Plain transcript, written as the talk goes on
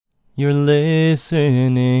You're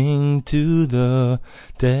listening to the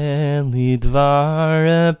Daily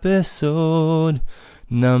Dvar episode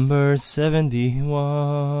number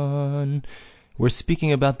 71. We're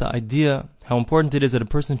speaking about the idea, how important it is that a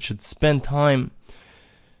person should spend time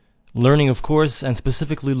learning, of course, and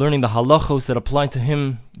specifically learning the halachos that apply to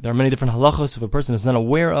him. There are many different halachos. If a person is not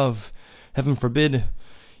aware of, heaven forbid,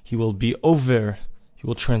 he will be over. He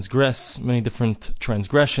will transgress many different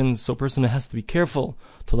transgressions. So a person has to be careful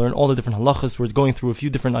to learn all the different halachas. We're going through a few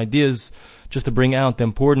different ideas just to bring out the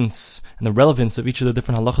importance and the relevance of each of the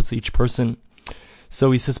different halachas to each person. So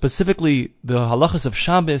he says specifically the halachas of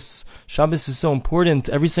Shabbos. Shabbos is so important.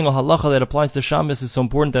 Every single halacha that applies to Shabbos is so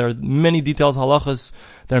important. There are many detailed halachas.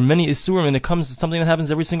 There are many isurim, and it comes to something that happens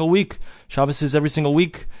every single week. Shabbos is every single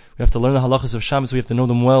week. We have to learn the halachas of Shabbos. We have to know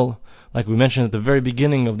them well, like we mentioned at the very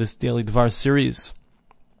beginning of this Daily Dvar series.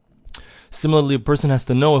 Similarly, a person has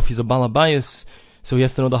to know if he's a balabayas, so he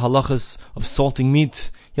has to know the halachas of salting meat.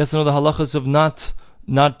 He has to know the halachas of not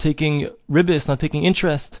taking ribis, not taking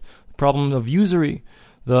interest, the problem of usury,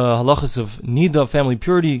 the halachas of nida, family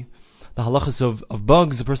purity, the halachas of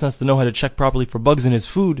bugs. A person has to know how to check properly for bugs in his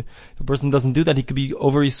food. If a person doesn't do that, he could be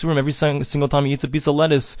over yisurim every single time he eats a piece of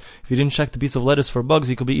lettuce. If he didn't check the piece of lettuce for bugs,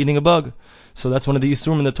 he could be eating a bug. So that's one of the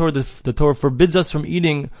yisurim in the Torah. The Torah forbids us from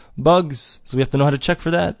eating bugs, so we have to know how to check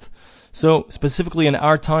for that. So specifically in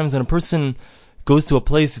our times, when a person goes to a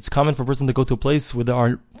place, it's common for a person to go to a place where there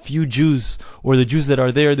are few Jews, or the Jews that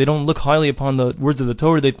are there, they don't look highly upon the words of the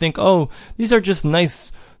Torah. They think, oh, these are just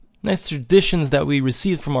nice traditions that we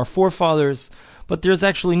received from our forefathers, but there's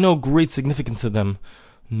actually no great significance to them.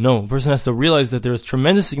 No, a person has to realize that there is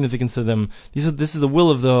tremendous significance to them. This is the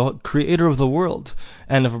will of the Creator of the world.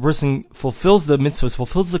 And if a person fulfills the mitzvahs,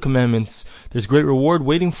 fulfills the commandments, there's great reward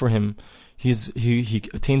waiting for him. He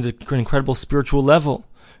attains an incredible spiritual level,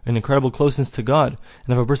 an incredible closeness to God.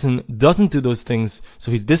 And if a person doesn't do those things, so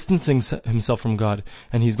he's distancing himself from God,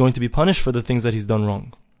 and he's going to be punished for the things that he's done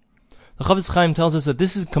wrong. The Chafetz Chaim tells us that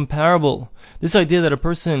this is comparable. This idea that a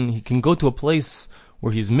person, he can go to a place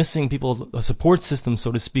where he's missing people, a support system,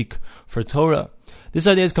 so to speak, for Torah. This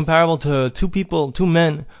idea is comparable to two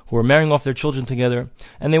men who are marrying off their children together,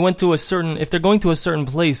 and they went to if they're going to a certain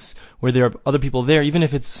place where there are other people there, even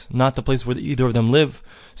if it's not the place where either of them live,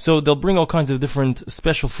 so they'll bring all kinds of different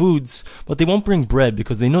special foods, but they won't bring bread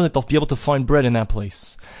because they know that they'll be able to find bread in that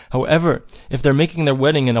place. However, if they're making their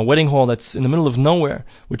wedding in a wedding hall that's in the middle of nowhere,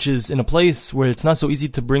 which is in a place where it's not so easy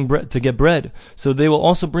to bring bread, to get bread, so they will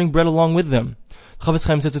also bring bread along with them. Chafetz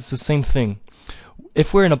Chaim says it's the same thing.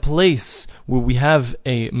 If we're in a place where we have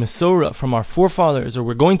a Masorah from our forefathers, or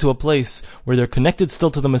we're going to a place where they're connected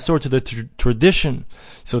still to the Masorah, to the tradition,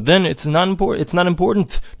 so then it's not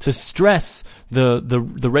important to stress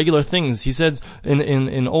the regular things. He said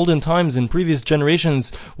in olden times, in previous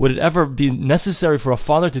generations, would it ever be necessary for a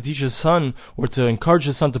father to teach his son, or to encourage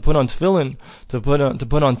his son to put on tefillin, to put on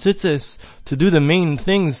tzitzis, to do the main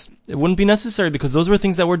things? It wouldn't be necessary because those were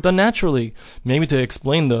things that were done naturally. Maybe to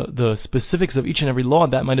explain the specifics of each and every law,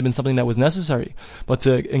 that might have been something that was necessary. But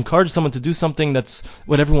to encourage someone to do something that's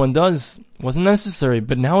what everyone does wasn't necessary.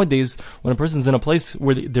 But nowadays, when a person's in a place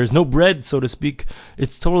where there's no bread, so to speak,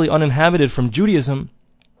 it's totally uninhabited from Judaism.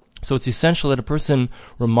 So it's essential that a person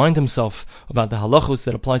remind himself about the halachos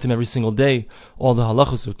that apply to him every single day. All the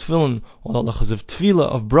halachos of tefillin, all the halachos of tefillah,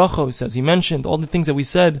 of brachos, as he mentioned, all the things that we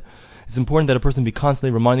said. It's important that a person be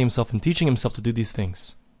constantly reminding himself and teaching himself to do these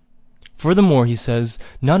things. Furthermore, he says,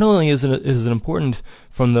 not only is it important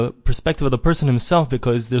from the perspective of the person himself,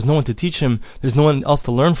 because there's no one to teach him, there's no one else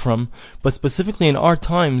to learn from, but specifically in our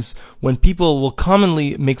times, when people will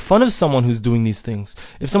commonly make fun of someone who's doing these things.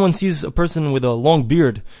 If someone sees a person with a long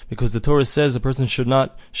beard, because the Torah says a person should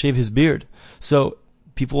not shave his beard, so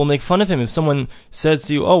people will make fun of him. If someone says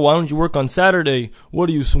to you, oh, why don't you work on Saturday? What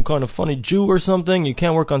are you, some kind of funny Jew or something? You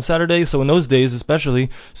can't work on Saturday. So in those days especially,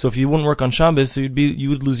 so if you wouldn't work on Shabbos, so you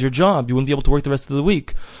would lose your job. You wouldn't be able to work the rest of the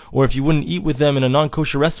week. Or if you wouldn't eat with them in a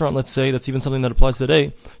non-kosher restaurant, let's say, that's even something that applies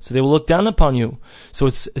today, so they will look down upon you. So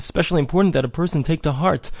it's especially important that a person take to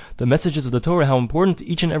heart the messages of the Torah, how important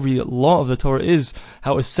each and every law of the Torah is,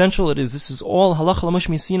 how essential it is. This is all halacha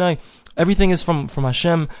l'Moshe Sinai. Everything is from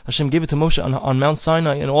Hashem. Hashem gave it to Moshe on Mount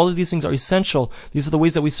Sinai, and all of these things are essential. These are the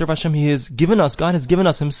ways that we serve Hashem. He has given us, God has given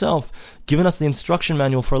us Himself, given us the instruction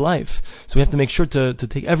manual for life. So we have to make sure to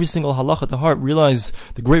take every single halacha to heart, realize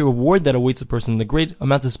the great reward that awaits a person, the great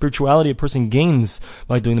amount of spirituality a person gains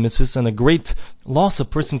by doing the mitzvahs, and the great loss a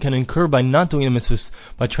person can incur by not doing the mitzvahs,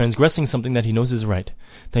 by transgressing something that he knows is right.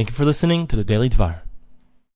 Thank you for listening to the Daily Dvar.